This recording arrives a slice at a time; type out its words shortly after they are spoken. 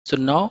So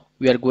now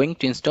we are going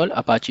to install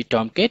Apache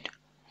Tomcat.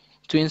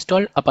 To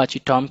install Apache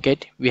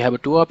Tomcat, we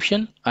have two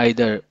options,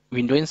 either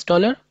window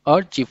installer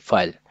or zip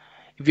file.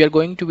 If we are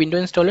going to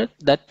window installer,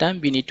 that time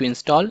we need to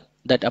install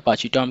that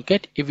Apache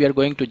Tomcat. If we are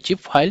going to zip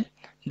file,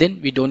 then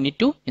we don't need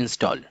to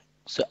install.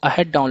 So I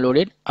had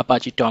downloaded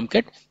Apache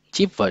Tomcat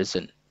zip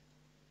version.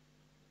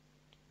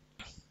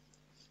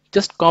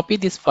 Just copy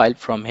this file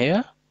from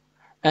here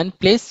and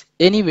place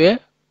anywhere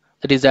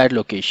the desired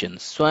location.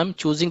 So I'm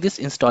choosing this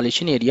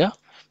installation area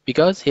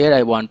because here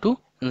I want to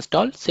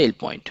install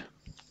SailPoint.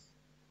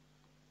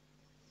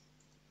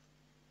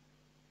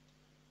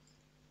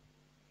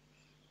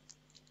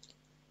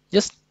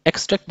 Just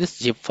extract this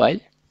zip file.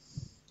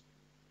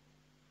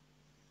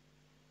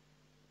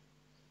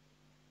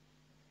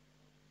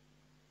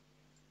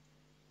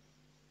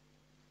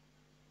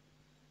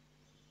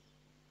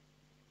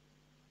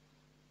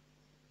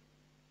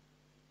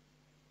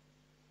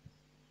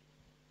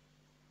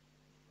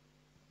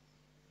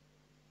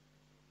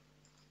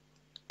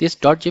 This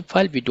 .zip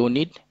file we don't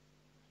need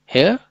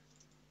here,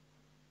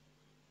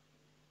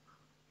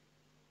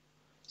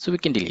 so we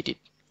can delete it.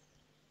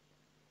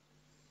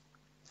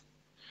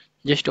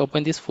 Just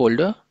open this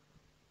folder,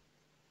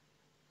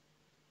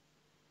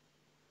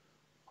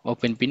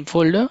 open bin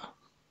folder,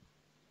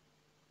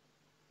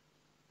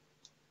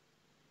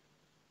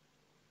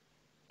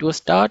 to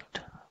start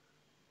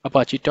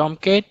Apache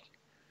Tomcat.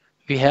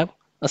 We have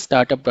a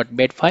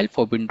startup.bat file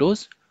for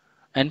Windows,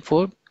 and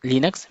for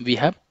Linux we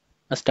have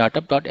a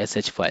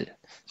startup.sh file.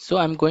 So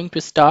I'm going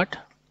to start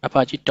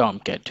Apache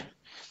Tomcat.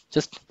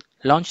 Just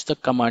launch the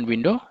command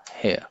window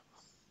here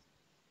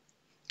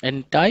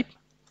and type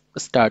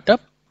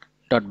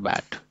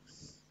startup.bat.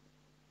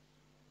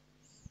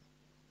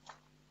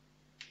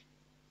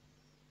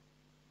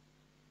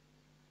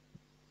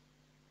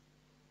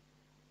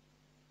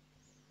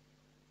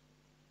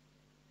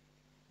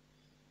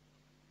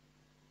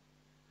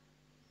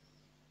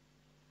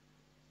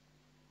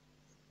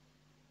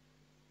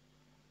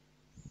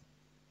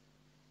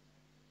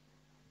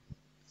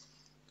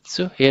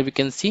 So here we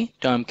can see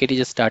Tomcat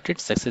is started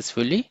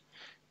successfully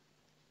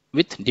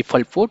with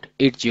default port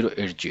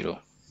 8080.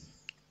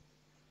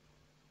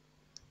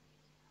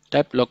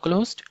 Type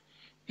localhost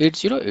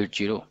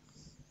 8080.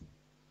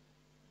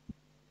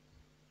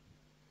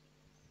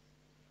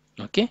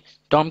 Okay,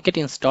 Tomcat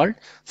installed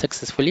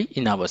successfully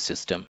in our system.